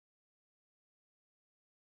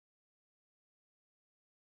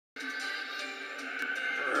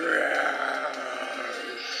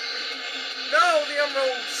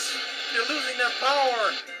using their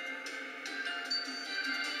power.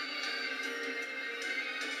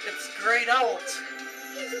 It's grayed out.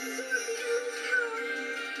 He's absorbed the Emerald's power.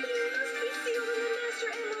 He must be sealed in the Master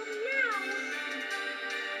Emerald now.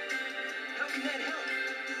 How can that help?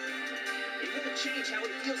 It won't change how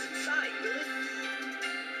it feels inside, will it?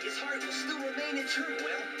 His heart will still remain in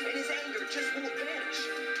turmoil, and his anger just won't vanish.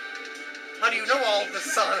 How do you know all of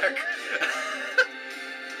this, Sonic?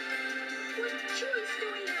 What choice do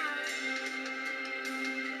we have?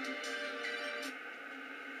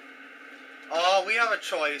 Oh, we have a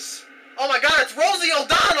choice. Oh my god, it's Rosie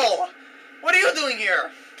O'Donnell! What are you doing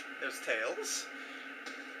here? There's Tails.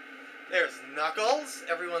 There's Knuckles.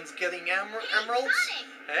 Everyone's getting emeralds.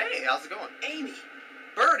 Hey, how's it going? Amy!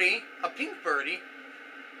 Birdie? A pink birdie?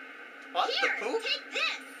 What? Here, The poop? take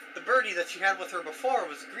this. The birdie that you had with her before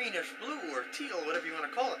was greenish blue or teal, whatever you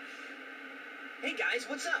want to call it. Hey guys,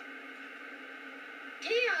 what's up?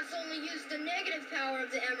 Chaos only used the negative power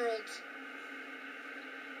of the emeralds.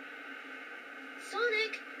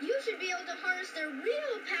 Sonic, you should be able to harness their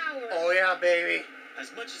real power. Oh yeah, baby.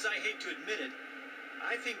 As much as I hate to admit it,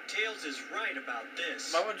 I think Tails is right about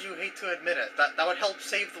this. Why would you hate to admit it? That would help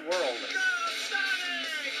save the world. Go,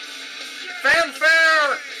 Sonic!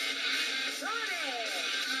 Fanfare! Sonic!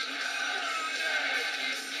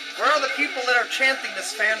 Where are the people that are chanting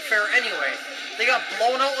this fanfare anyway? They got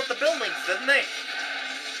blown out with the buildings, didn't they?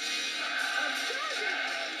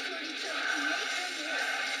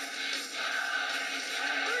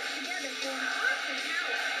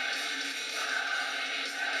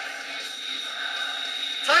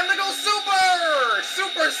 Time to go Super!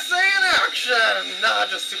 Super Saiyan action! Nah,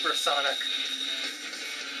 just Super Sonic.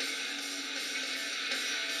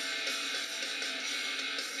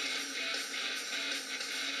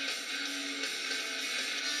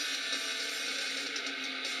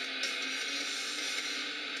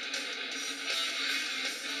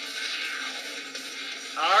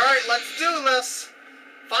 Alright, let's do this!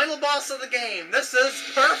 Final boss of the game. This is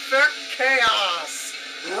Perfect Chaos!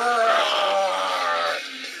 Roar!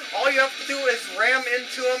 All you have to do is ram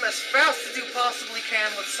into him as fast as you possibly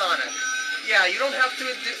can with Sonic. Yeah, you don't have to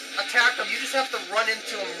attack him, you just have to run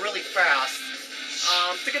into him really fast.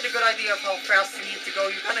 To get a good idea of how fast you need to go,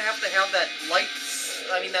 you kind of have to have that light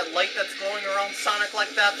that's glowing around Sonic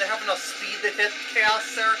like that to have enough speed to hit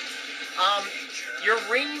Chaos there. Your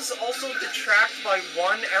rings also detract by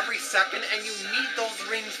 1 every second, and you need those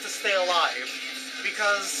rings to stay alive.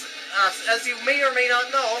 Because, as you may or may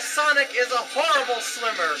not know, Sonic is a horrible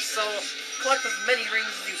swimmer, so collect as many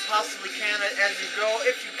rings as you possibly can as you go,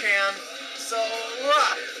 if you can. So,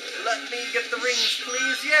 let me get the rings,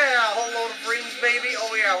 please. Yeah, a whole load of rings, baby.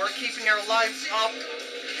 Oh yeah, we're keeping our lives up.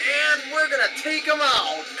 And we're gonna take them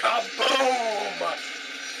out. Kaboom!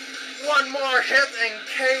 One more hit and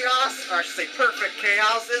Chaos, or I should say Perfect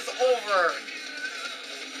Chaos, is over.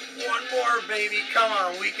 One more, baby. Come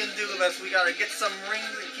on, we can do this. We gotta get some rings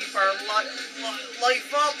and keep our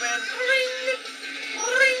life up. And ring,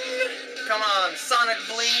 ring. Come on, Sonic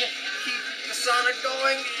Bling. Keep the Sonic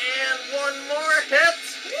going. And one more hit.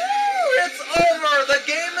 Woo! It's over. The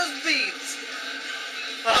game is beat.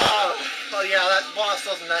 Well, yeah, that boss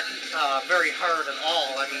wasn't that very hard at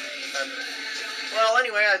all. I mean, well,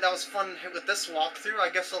 anyway, that was fun with this walkthrough. I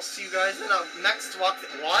guess I'll see you guys in a next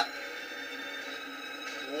walkthrough. What?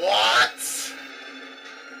 What?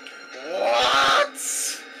 What?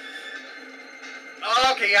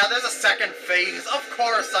 Okay, yeah, there's a second phase. Of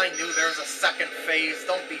course I knew there was a second phase.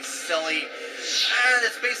 Don't be silly. And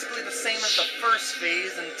it's basically the same as the first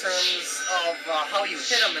phase in terms of how you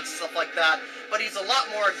hit him and stuff like that. But he's a lot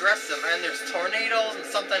more aggressive, and there's tornadoes, and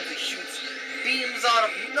sometimes he shoots beams out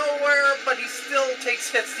of nowhere, but he still takes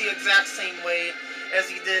hits the exact same way as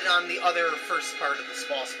he did on the other first part of this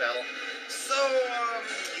boss battle. So,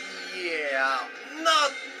 yeah,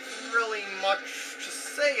 not really much to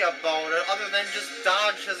say about it, other than just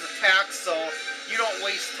dodge his attacks so you don't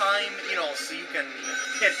waste time, you know, so you can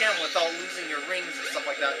hit him without losing your rings and stuff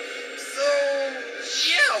like that. So,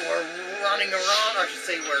 yeah, we're running around, or I should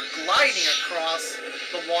say we're gliding across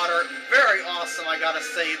the water. Very awesome, I gotta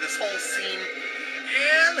say, this whole scene.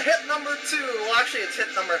 And hit number 2, well actually it's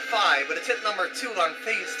hit number 5, but it's hit number 2 on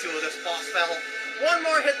phase 2 of this boss battle. One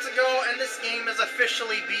more hit to go, and this game is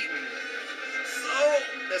officially beaten. So,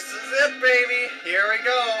 this is it, baby. Here we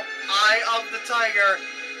go. Eye of the Tiger.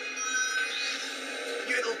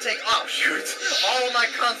 It'll take, oh shoot, all my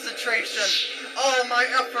concentration, all my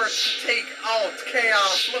efforts to take out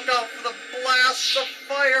Chaos. Look out for the blasts of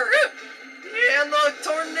fire, and the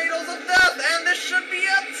tornadoes of death, and this should be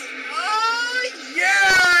it.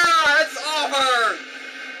 Yeah, it's over.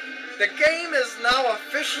 The game is now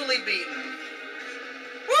officially beaten.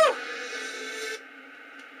 Woo!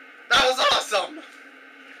 That was awesome!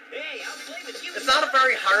 Hey, I'll play with you. It's not a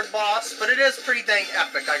very hard boss, but it is pretty dang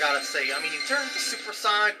epic, I gotta say. I mean, you turn to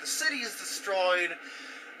Supersonic, the city is destroyed,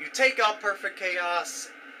 you take out Perfect Chaos.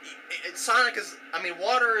 Sonic is, I mean,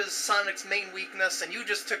 water is Sonic's main weakness, and you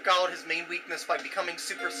just took out his main weakness by becoming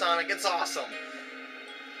Supersonic. It's awesome.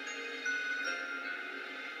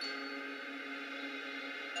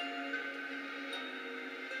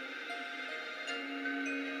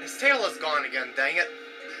 His tail is gone again, dang it.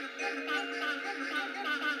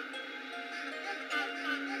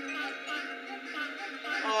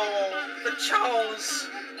 Oh, the Chows!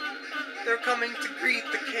 They're coming to greet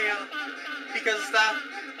the Chaos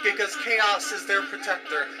because Chaos is their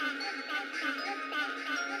protector.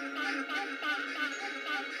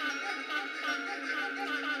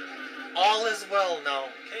 All is well now.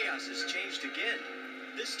 Chaos has changed again.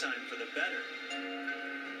 This time for the better.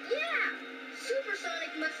 Yeah!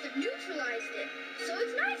 Supersonic must have neutralized it, so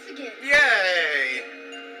it's nice again. Yay!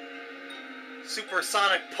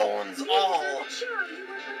 Supersonic pawns These all. are the Chow you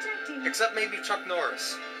were protecting. Except maybe Chuck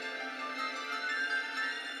Norris.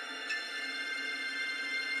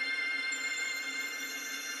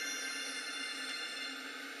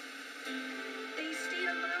 They stayed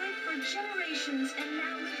alive for generations and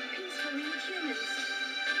now live peacefully with humans.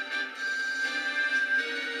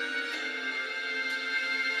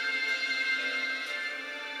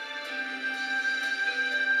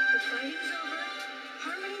 The fighting's over,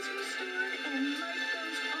 harmony's restored, and life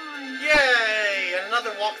goes on. Yay! And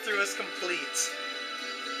another walkthrough is complete.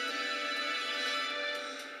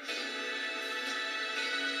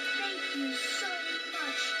 Thank you so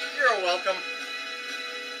much. You're welcome.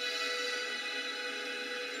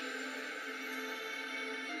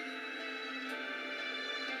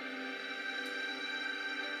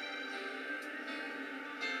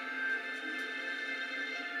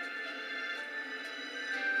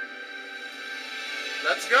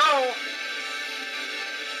 Let's go!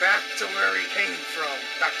 Back to where he came from.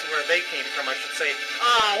 Back to where they came from, I should say.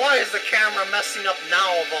 Ah, why is the camera messing up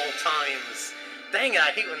now of all times? Dang it,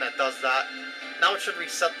 I hate when that does that. Now it should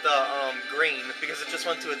reset the grain, because it just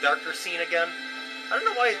went to a darker scene again. I don't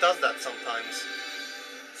know why it does that sometimes.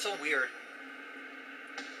 It's so weird.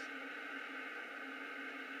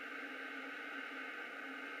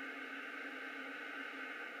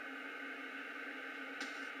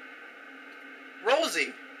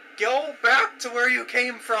 Rosie, go back to where you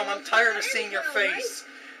came from. I'm tired of seeing your face.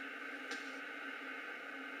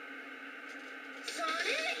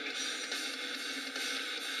 Sonic?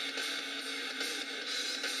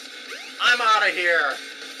 I'm out of here.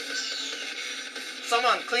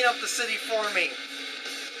 Someone clean up the city for me.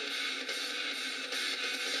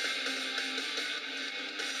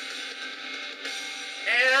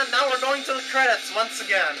 And now we're going to the credits once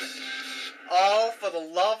again. Oh, for the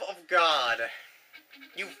love of God.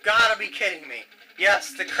 You've got to be kidding me.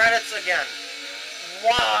 Yes, the credits again.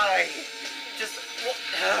 Why? Just...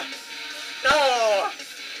 No!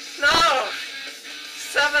 No!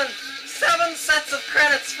 Seven sets of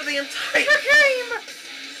credits for the entire game!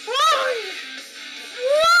 Why?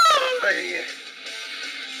 Why?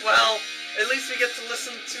 Well, at least we get to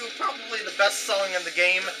listen to probably the best song in the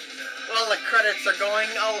game. While the credits are going,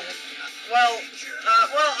 well,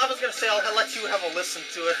 I was gonna say I'll let you have a listen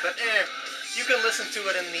to it, but you can listen to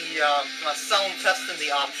it in the sound test in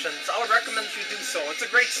the options. I would recommend you do so. It's a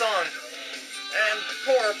great song. And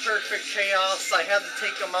poor Perfect Chaos, I had to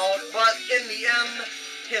take him out, but in the end,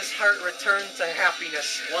 his heart returned to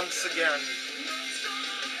happiness once again.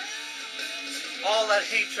 All that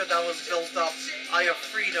hatred that was built up, I have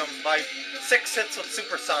freed him by 6 hits with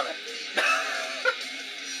Supersonic.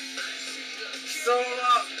 So,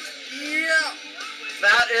 yeah,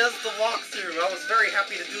 that is the walkthrough. I was very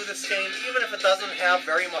happy to do this game, even if it doesn't have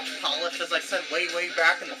very much polish, as I said way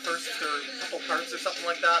back in the first couple parts or something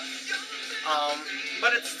like that.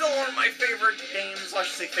 But it's still one of my favorite games, I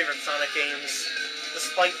should say favorite Sonic games,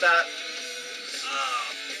 despite that.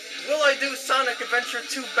 Will I do Sonic Adventure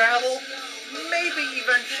 2 Battle? Maybe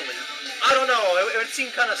eventually. I don't know, it would seem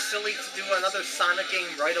kind of silly to do another Sonic game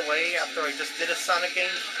right away after I just did a Sonic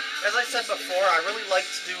game. As I said before, I really like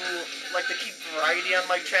to keep variety on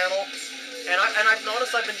my channel, and I've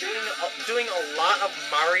noticed I've been doing a lot of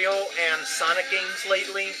Mario and Sonic games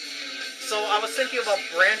lately. So I was thinking about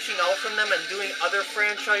branching out from them and doing other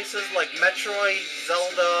franchises like Metroid,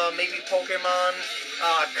 Zelda, maybe Pokemon,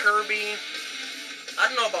 Kirby. I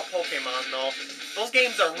don't know about Pokemon though. Those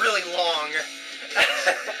games are really long,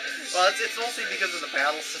 Well, it's mostly because of the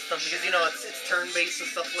battle system, because, you know, it's turn-based and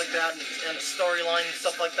stuff like that, and storyline and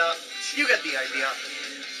stuff like that. You get the idea.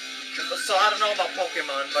 So I don't know about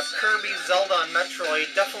Pokemon, but Kirby, Zelda, and Metroid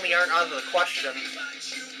definitely aren't out of the question.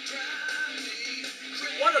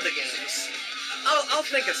 One of the games. I'll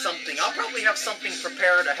think of something. I'll probably have something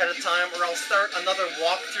prepared ahead of time, or I'll start another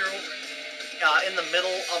walkthrough in the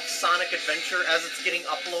middle of Sonic Adventure as it's getting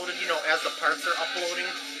uploaded, you know, as the parts are uploading.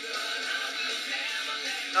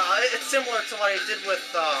 It's similar to what I did with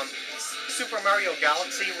Super Mario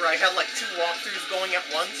Galaxy, where I had like 2 walkthroughs going at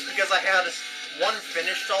once, because I had one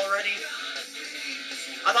finished already.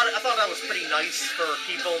 I thought that was pretty nice for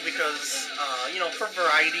people, because, you know, for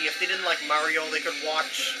variety, if they didn't like Mario, they could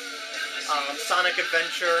watch Sonic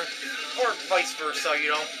Adventure, or vice versa,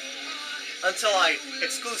 you know, until I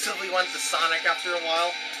exclusively went to Sonic after a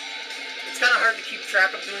while. It's kind of hard to keep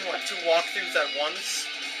track of doing like 2 walkthroughs at once.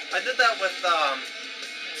 I did that with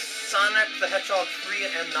Sonic the Hedgehog 3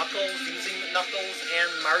 and Knuckles, using Knuckles and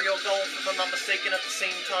Mario Golf, if I'm not mistaken, at the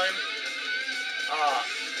same time.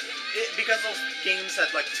 Because those games had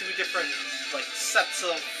like 2 different like sets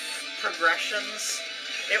of progressions,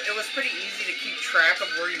 it was pretty easy to keep track of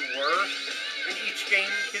where you were in each game,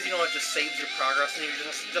 because, you know, it just saves your progress and you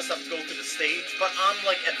just have to go through the stage. But on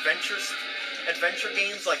like adventure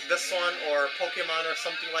games like this one, or Pokemon or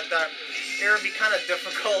something like that, it would be kind of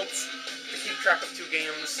difficult to keep track of 2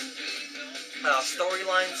 games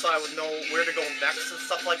storyline, so I would know where to go next and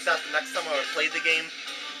stuff like that the next time I would play the game.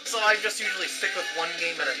 So I just usually stick with 1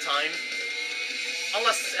 game at a time,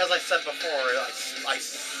 unless, as I said before, I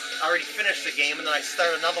already finished the game and then I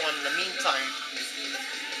start another one in the meantime.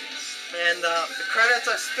 And the credits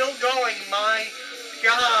are still going. My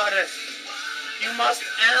God, you must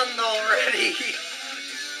end already.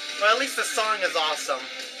 Well, at least the song is awesome.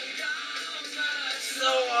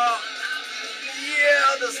 So,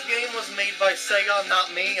 yeah, this game was made by Sega,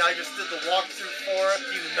 not me. I just did the walkthrough for it.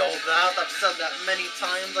 You know that. I've said that many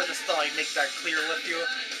times. I just thought I'd make that clear with you.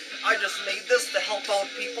 I just made this to help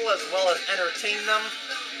out people as well as entertain them.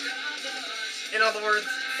 In other words,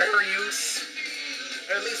 fair use.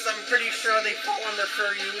 Or at least I'm pretty sure they fall under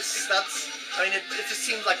fair use. It just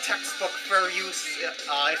seems like textbook fair use.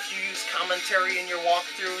 If you use commentary in your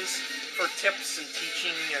walkthroughs for tips and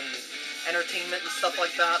teaching and entertainment and stuff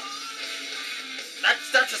like that.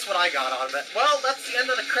 That's just what I got out of it. Well, that's the end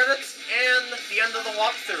of the credits and the end of the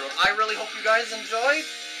walkthrough. I really hope you guys enjoyed,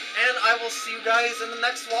 and I will see you guys in the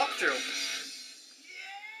next walkthrough.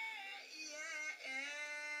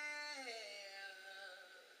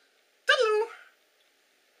 Toodaloo!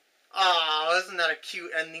 Aw, isn't that a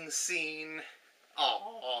cute ending scene?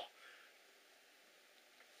 Aw.